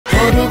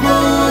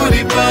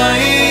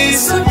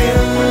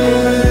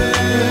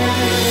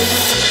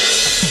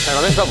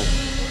রমেশ বাবু,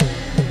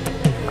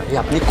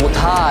 আপনি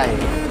কোথায়?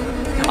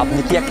 আপনি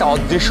কি একটা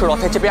অদৃশ্য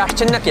রথে চেপে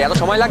আসছেন নাকি? এত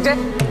সময় লাগছে?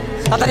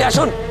 তাড়াতাড়ি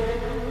আসুন।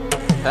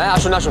 হ্যাঁ,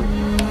 আসুন আসুন।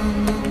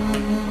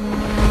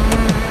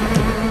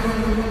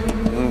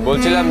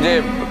 বলছিলাম যে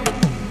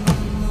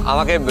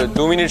আমাকে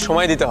 2 মিনিট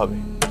সময় দিতে হবে।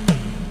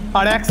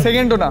 আর 1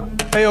 সেকেন্ডও না।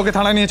 এই ওকে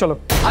থানায় নিয়ে চলো।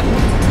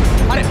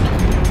 আরে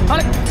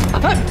আরে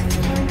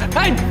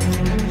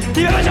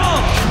কি ভেবেছো?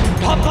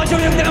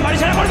 বাড়ি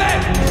ছেড়ে করবে?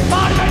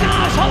 পারবে না,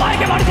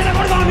 সবাইকে বাড়ি ছেড়ে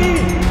করবো আমি।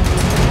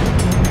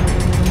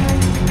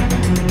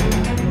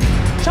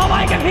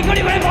 সবাইকে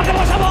ভিখারি করে পথে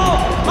বসাবো।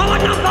 আমার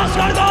নাম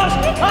ভাস্কর ঘোষ।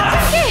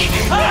 কি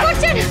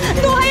করছেন?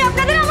 দোহাই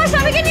আপনাদের, আমার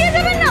স্বামীকে নিয়ে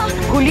যাবেন না।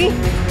 গুলি,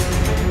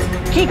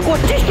 কি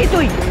করছিস কি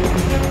তুই?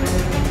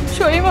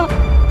 শৈমা,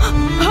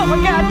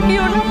 আমাকে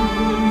আটকিও না।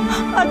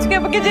 আজকে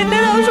আমাকে যেতে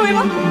দাও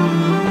শৈমা,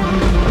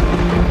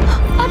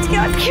 আজকে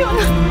আটকিও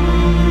না।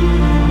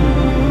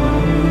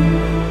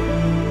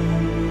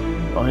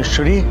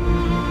 মহেশ্বরী,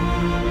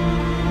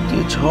 যে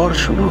ঝড়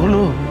শুরু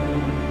হলো,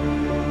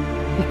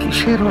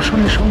 কিসের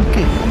রসনে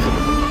সংকেত?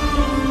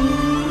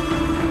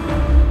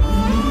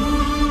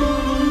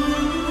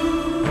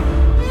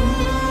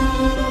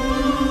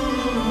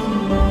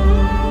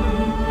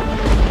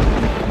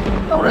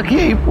 আমরা কি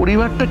এই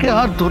পরিবারটাকে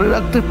আর ধরে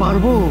রাখতে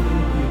পারবো?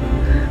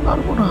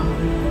 পারবো না,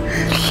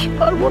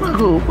 পারবো না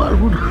গো,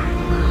 পারবো না।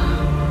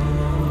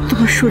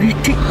 তোমার শরীর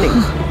ঠিক নেই,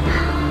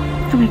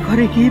 তুমি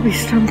ঘরে গিয়ে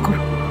বিশ্রাম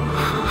করো।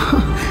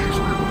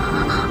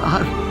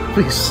 আর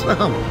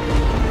বিশ্রাম?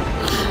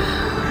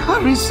 আর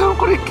বিশ্রাম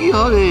করে কি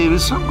হবে?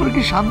 বিশ্রাম করে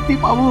কি শান্তি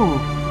পাবো?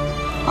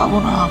 পাবো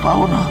না,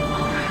 পাবো না।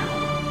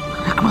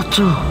 একমাত্র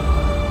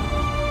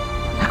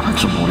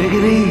মরে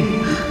গেলেই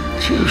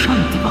চির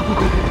শান্তি পাবো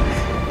গো,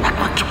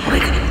 একমাত্র মরে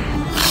গেলে।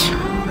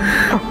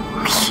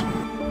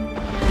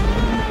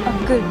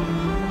 আঙ্কেল,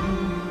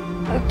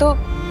 হয়তো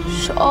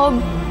সব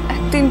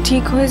একদিন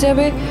ঠিক হয়ে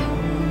যাবে,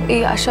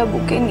 এই আশা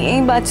বুকে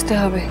নিয়েই বাঁচতে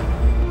হবে।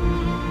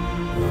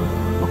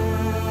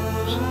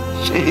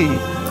 সেই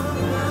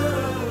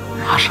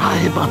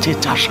আশায় বাঁচে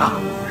চাষা।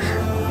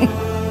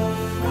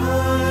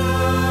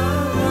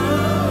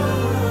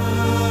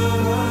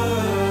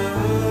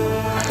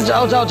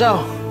 যাও যাও যাও,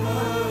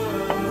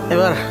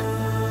 এবার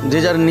যে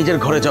যার নিজের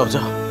ঘরে যাও,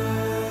 যাও।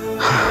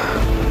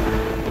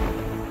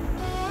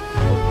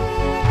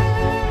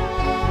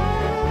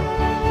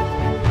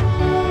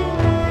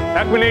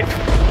 এক মিনিট।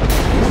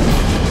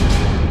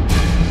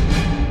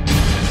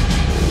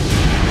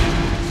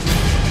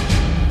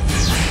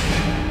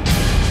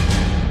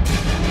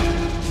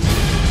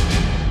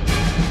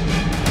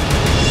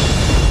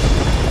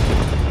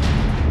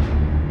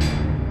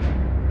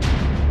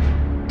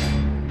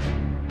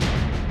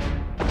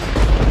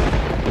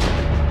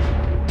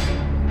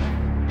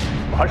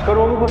 ভাস্কর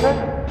বাবু কোথায়?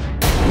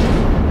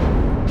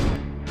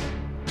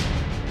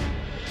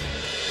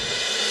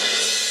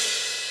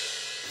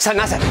 স্যার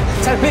না sir,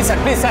 sir please sir,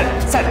 please sir,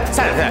 sir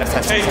sir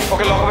sir এই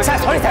ওকে লগাবে sir,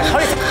 sorry sir,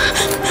 sorry sir.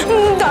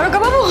 দারোগা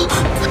বাবু,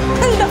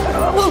 দারোগা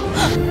বাবু,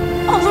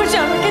 আমার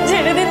স্বামীকে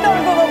ছেড়ে দিন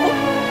দারোগা বাবু।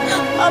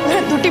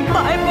 আপনার দুটি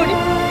পায়ে পড়ি,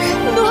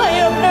 দোহাই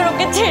আপনার,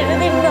 ওকে ছেড়ে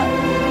দিন না।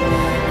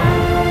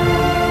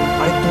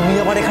 আরে তুমি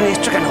আবার এখানে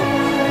এসছো কেন?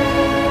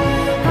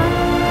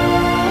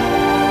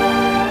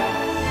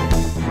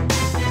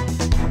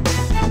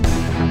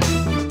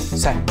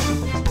 স্যার,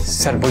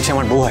 স্যার বলছি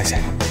আমার বউ হয়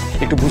স্যার,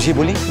 একটু বুঝিয়ে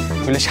বলি,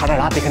 বলে সারা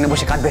রাত এখানে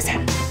বসে কাঁদবে স্যার।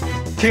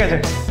 ঠিক আছে,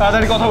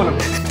 তাড়াতাড়ি কথা বলো।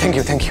 Thank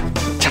you, thank you.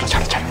 ছাড়ো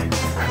ছাড়ো ছাড়ো।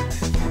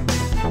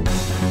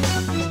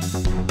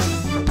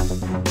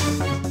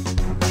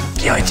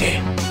 কি হয়েছে?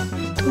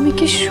 তুমি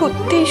কি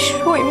সত্যি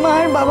শৈমা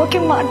আর বাবাকে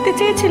মারতে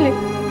চেয়েছিলে?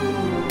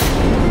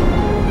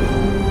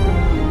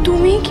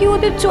 তুমি কি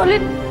ওদের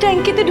জলের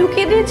ট্যাঙ্কিতে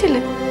ঢুকিয়ে দিয়েছিলে?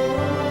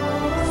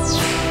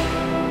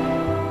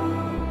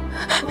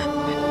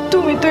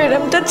 তুমি তো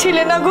এরমটা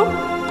ছিলে না গো।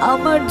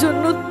 আমার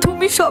জন্য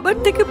তুমি সবার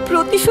থেকে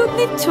প্রতিশোধ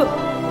নিচ্ছ,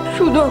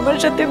 শুধু আমার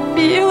সাথে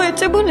বিয়ে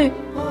হয়েছে বলে?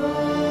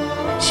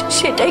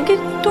 সেটাই কি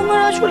তোমার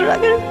আসল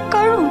রাগের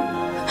কারণ?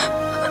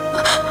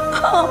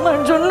 আমার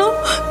জন্য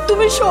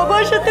তুমি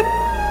সবার সাথে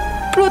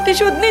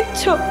প্রতিশোধ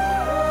নিচ্ছ?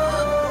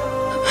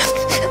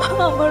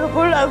 আমার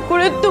উপর রাগ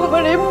করে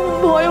তোমার এই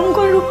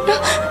ভয়ঙ্কর রূপটা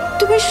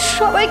তুমি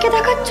সবাইকে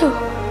দেখাচ্ছ,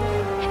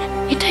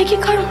 এটাই কি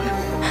কারণ?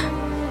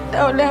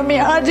 তাহলে আমি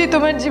আজই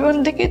তোমার জীবন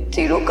থেকে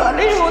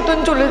চিরকালের মতন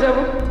চলে যাব,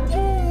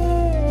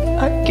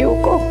 আর কেউ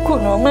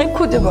কখনো আমায়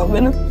খুঁজে পাবে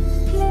না।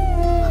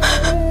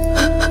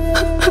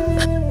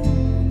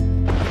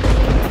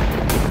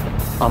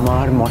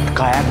 আমার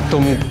মটকা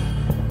একদম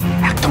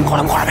একদম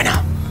গরম করাবে না।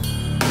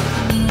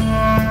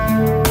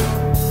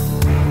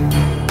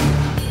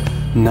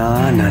 না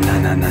না না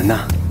না না না,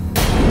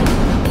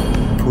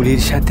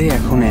 ফুলির সাথে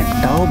এখন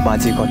একটাও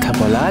বাজে কথা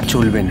বলা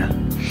চলবে না।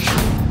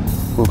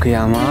 ওকে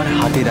আমার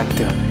হাতে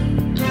রাখতে হবে।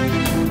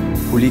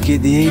 ফুলিকে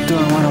দিয়েই তো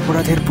আমার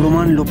অপরাধের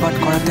প্রমাণ লোপাট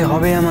করাতে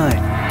হবে আমায়।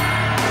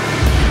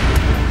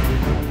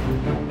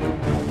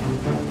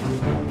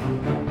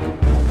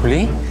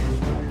 ফুলি,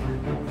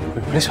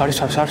 ফুলি সরি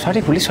সরি সরি,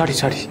 ফুলি সরি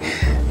সরি।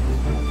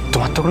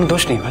 তোমার তো কোনো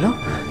দোষ নেই বলো,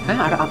 হ্যাঁ?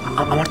 আর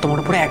আমার তোমার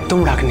উপরে একদম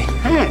রাগ নেই,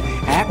 হ্যাঁ,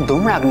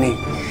 একদম রাগ নেই।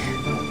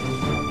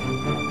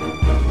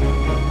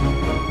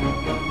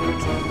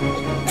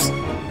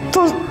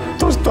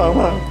 দোষ তো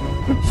আমার,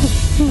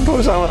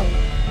 দোষ আমার।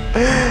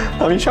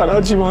 আমি সারা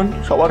জীবন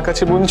সবার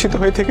কাছে বঞ্চিত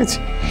হয়ে থেকেছি,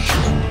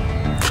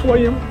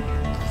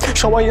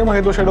 সবাই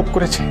আমাকে দোষারোপ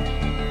করেছে।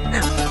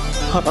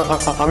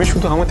 আমি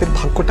শুধু আমাদের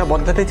ভাগ্যটা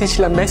বদলাতে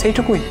চেয়েছিলাম, ব্যাস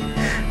এইটুকুই।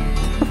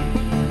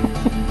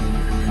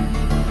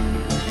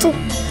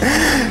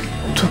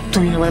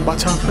 তুমি আমায়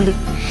বাঁচাও বলি,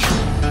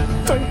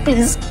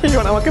 প্লিজ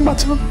এবার আমাকে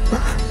বাঁচাও।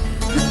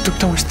 তুমি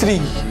তো আমার স্ত্রী,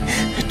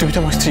 তুমি তো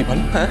আমার স্ত্রী বল,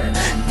 হ্যাঁ?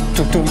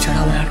 তুমি ছাড়া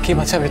আমায় আর কে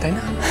বাঁচাবে, তাই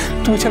না?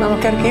 তুমি ছাড়া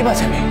আমাকে আর কে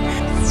বাঁচাবে?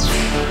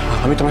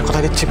 আমি তোমায় কথা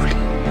দিচ্ছি বলি,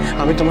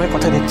 আমি তোমায়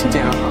কথা দিচ্ছি যে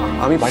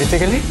আমি বাড়িতে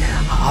গেলে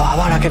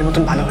আবার আগের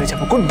মতন ভালো হয়ে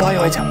যাবো, গুড বয়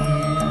হয়ে যাবো।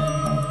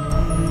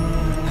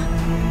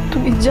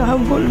 তুমি যা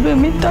বলবে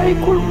আমি তাই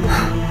করব।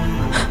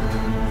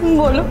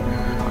 বলো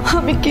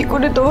আমি কি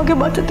করে তোমাকে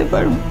বাঁচাতে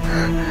পারবো?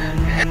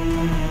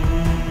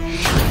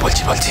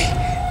 বলছি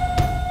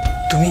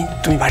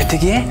তুমি বাড়িতে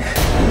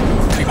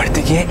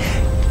গিয়ে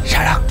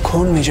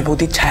সারাক্ষণ মেজ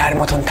বৌদির ছায়ার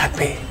মতন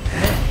থাকবে।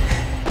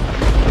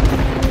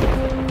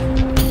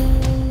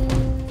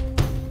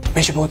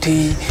 মেজ বৌদি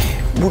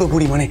বুড়ো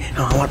বুড়ি, মানে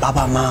আমার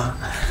বাবা মা,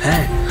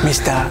 হ্যাঁ,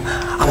 মিস্তা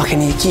আমাকে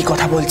নিয়ে কি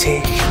কথা বলছে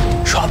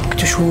সব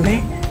কিছু শুনবে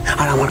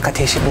আর আমার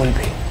কাছে এসে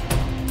বলবে।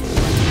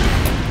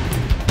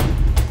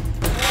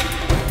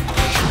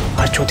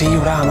 আর যদি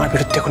ওরা আমার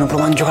বিরুদ্ধে কোনো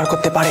প্রমাণ জোগাড়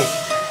করতে পারে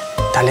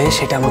তাহলে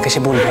সেটা আমাকে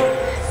এসে বলবে।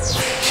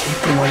 সেই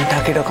প্রমাণটা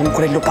কিরকম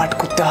করে লোপাট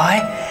করতে হয়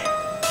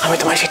আমি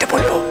তোমায় সেটা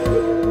বলবো।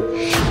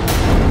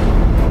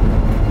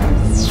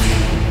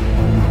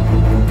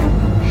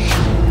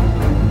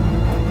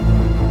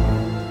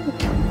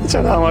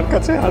 এছাড়া আমার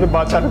কাছে আর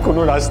বাঁচার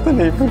কোনো রাস্তা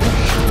নেই,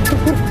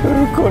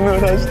 কোনো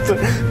রাস্তা।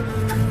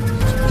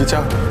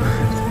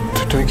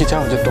 তুমি কি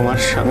চাও যে তোমার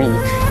স্বামী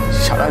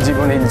সারা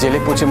জীবনে জেলে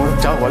পচে মরুক?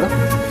 চাও বলো?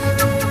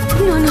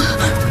 না,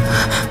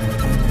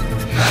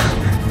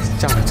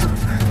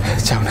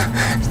 চাও না?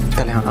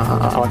 তাহলে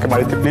আমাকে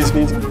বাড়িতে প্লিজ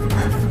নিয়ে যাও।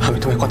 আমি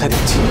তোমায় কথা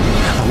দিচ্ছি,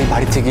 আমি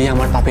বাড়িতে গিয়ে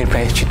আমার পাপের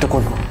প্রায়শ্চিত্ত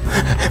করবো।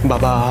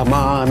 বাবা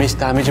মা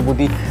মিস্তা মেজ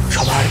বৌদি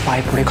সবার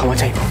পায়ে পড়ে ক্ষমা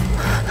চাইবো,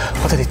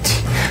 কথা দিচ্ছি।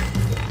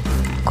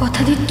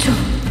 কথা দিচ্ছ?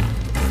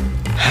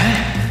 হ্যাঁ,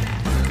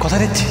 কথা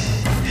দিচ্ছি,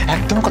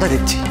 একদম কথা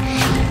দিচ্ছি।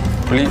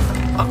 বলি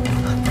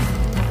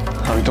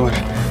আমি তোমার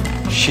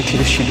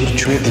শিথিরে সিঁদুর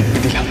ছুঁয়ে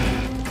দিব্যি দিলাম।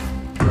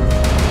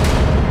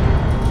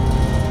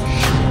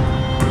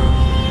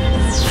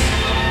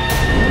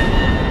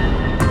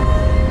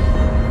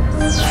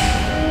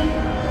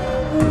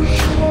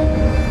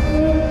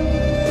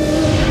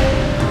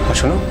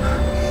 শোনো,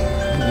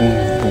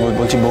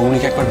 বলছি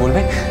বৌমনিকে একবার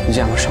বলবে যে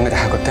আমার সঙ্গে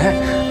দেখা করতে, হ্যাঁ,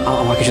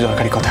 আমার কিছু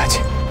দরকারি কথা আছে।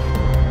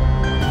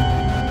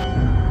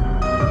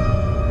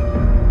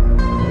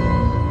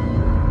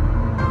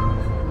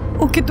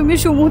 ওকে তুমি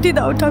সুমতি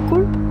দাও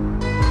ঠাকুর,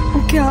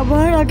 ওকে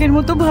আবার আগের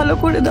মতো ভালো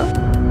করে দাও।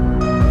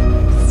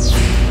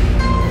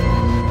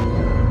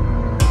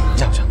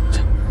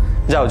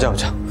 যাও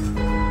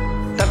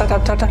tata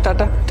tata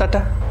tata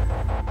tata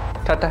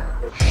tata.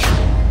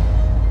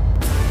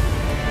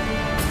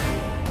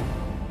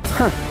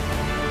 হ্যাঁ,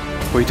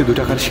 ওই তো 2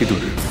 টাকার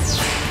সিঁদুর,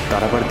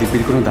 তার আবার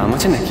দিব্যির কোনো দাম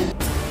আছে নাকি?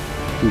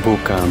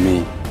 বোকা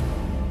মেয়ে।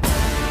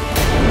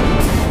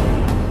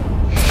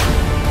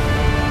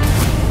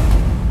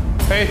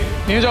 এই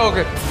নিয়ে যাও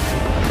ওকে।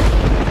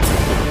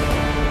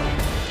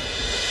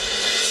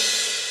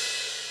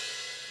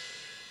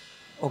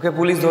 ওকে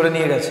পুলিশ ধরে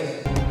নিয়ে গেছে।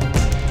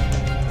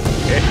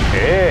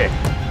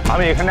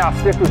 আমি এখানে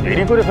আসতে একটু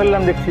দেরি করে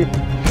ফেললাম দেখছি।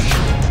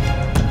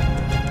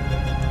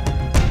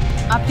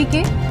 আপনি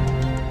কে?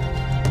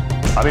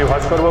 আমি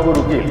ভাস্কর বাবুর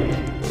উকিল।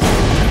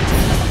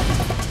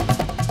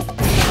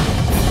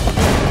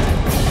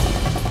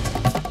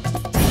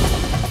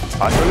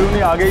 আসলে উনি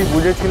আগেই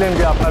বুঝেছিলেন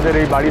যে আপনাদের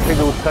এই বাড়ি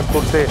থেকে উৎখাত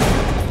করতে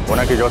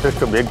ওনাকে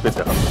যথেষ্ট বেগ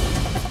পেতে হবে,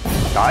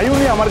 তাই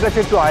উনি আমার কাছে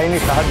একটু আইনি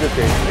সাহায্য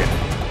চেয়েছিলেন।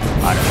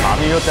 আর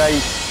আমিও তাই।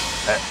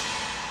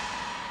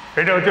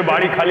 এটা হচ্ছে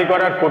বাড়ি খালি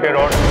করার কোর্টের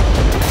অর্ডার।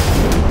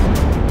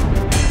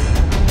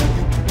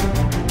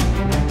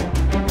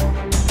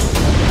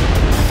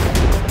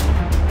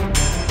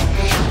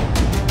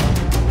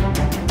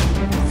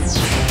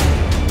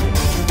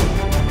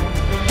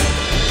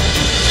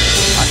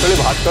 আসলে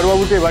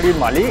ভাস্করবাবু তো বাড়ির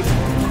মালিক,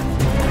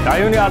 তাই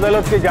উনি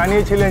আদালতকে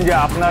জানিয়েছিলেন যে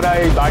আপনারা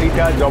এই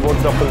বাড়িটা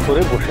জবরদখল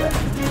করে বসে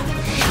আছেন।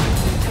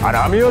 আর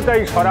আমিও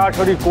তাই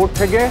সরাসরি কোর্ট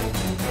থেকে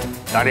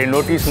তার এই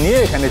নোটিশ নিয়ে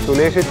এখানে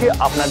চলে এসেছি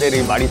আপনাদের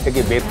এই বাড়ি থেকে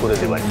বের করে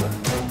দেবার জন্য।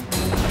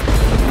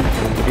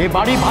 এ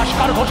বাড়ি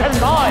ভাস্কর ঘোষের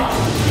নয়,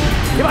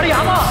 এ বাড়ি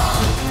আমার,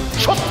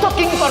 সত্য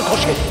কিঙ্কর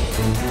ঘোষের।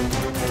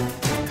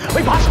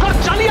 ওই ভাস্কর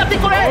জালিয়াতি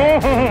করে।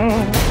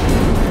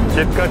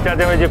 চিৎকার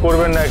চেঁচামেচি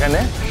করবেন না এখানে।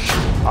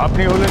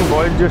 আপনি হলেন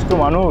বয়োজ্যেষ্ঠ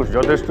মানুষ,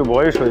 যথেষ্ট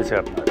বয়স হয়েছে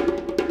আপনার,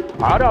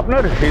 আর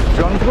আপনার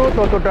হৃদযন্ত্র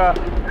ততটা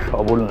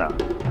সবল না।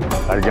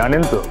 আর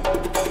জানেন তো,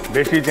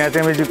 বেশি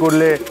চেঁচামেচি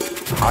করলে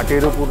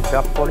হার্টের ওপর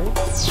চাপ পড়ে।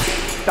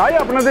 তাই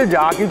আপনাদের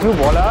যা কিছু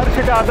বলার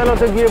সেটা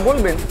আদালতে গিয়ে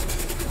বলবেন,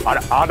 আর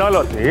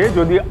আদালতে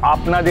যদি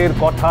আপনাদের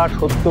কথা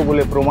সত্য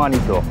বলে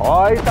প্রমাণিত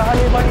হয়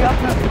তাহলে বাড়ি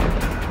আপনাদের।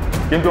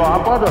 কিন্তু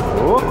আপাতত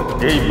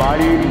এই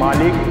বাড়ির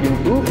মালিক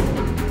কিন্তু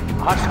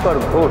ভাস্কর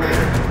ঘোষ,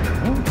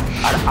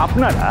 আর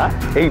আপনারা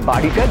এই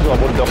বাড়িটা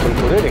জবরদখল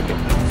করে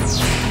রেখেছেন।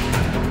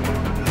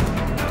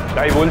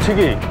 তাই বলছি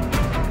কি,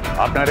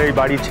 আপনারা এই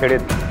বাড়ি ছেড়ে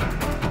দিন।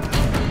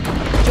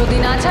 যদি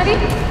না ছাড়ি?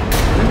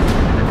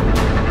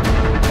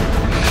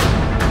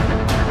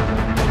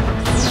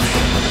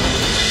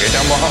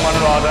 এটা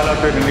মহামান্য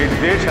আদালতের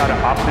নির্দেশ, আর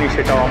আপনি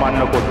সেটা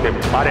অমান্য করতে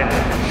পারেন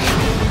না।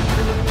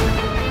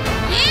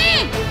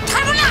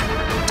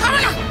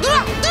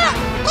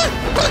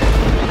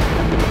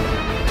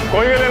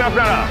 কই গেলেন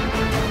আপনারা?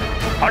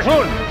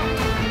 আসুন।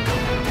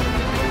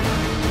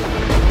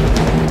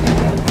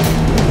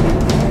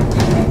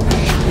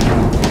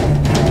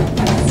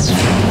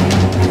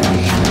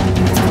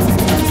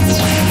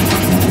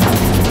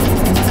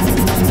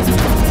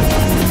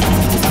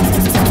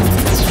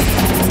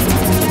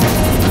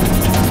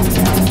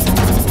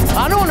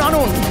 আনুন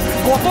আনুন,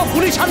 কত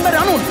পুলিশ আনবেন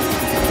আনুন।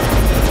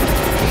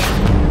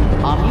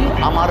 আমি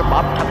আমার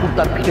বাপ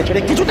ঠাকুরদার পিঠে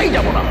ছেড়ে কিছুতেই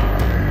যাব না।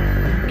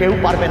 কেউ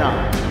পারবে না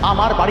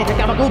আমার বাড়ি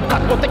থেকে আমাকে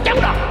উৎখাত করতে, কেউ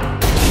না।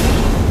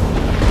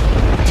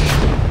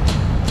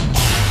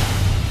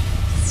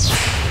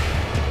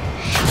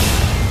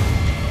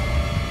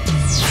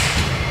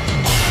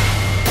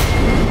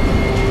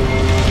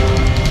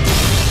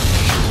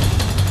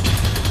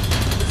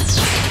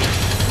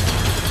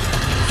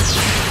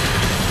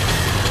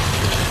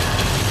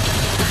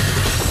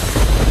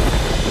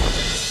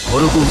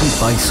 হরগৌরী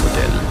স্পাইস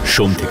হোটেল,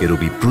 সোম থেকে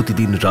রবি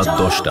প্রতিদিন রাত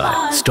 10টায়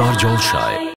স্টার জলসায়।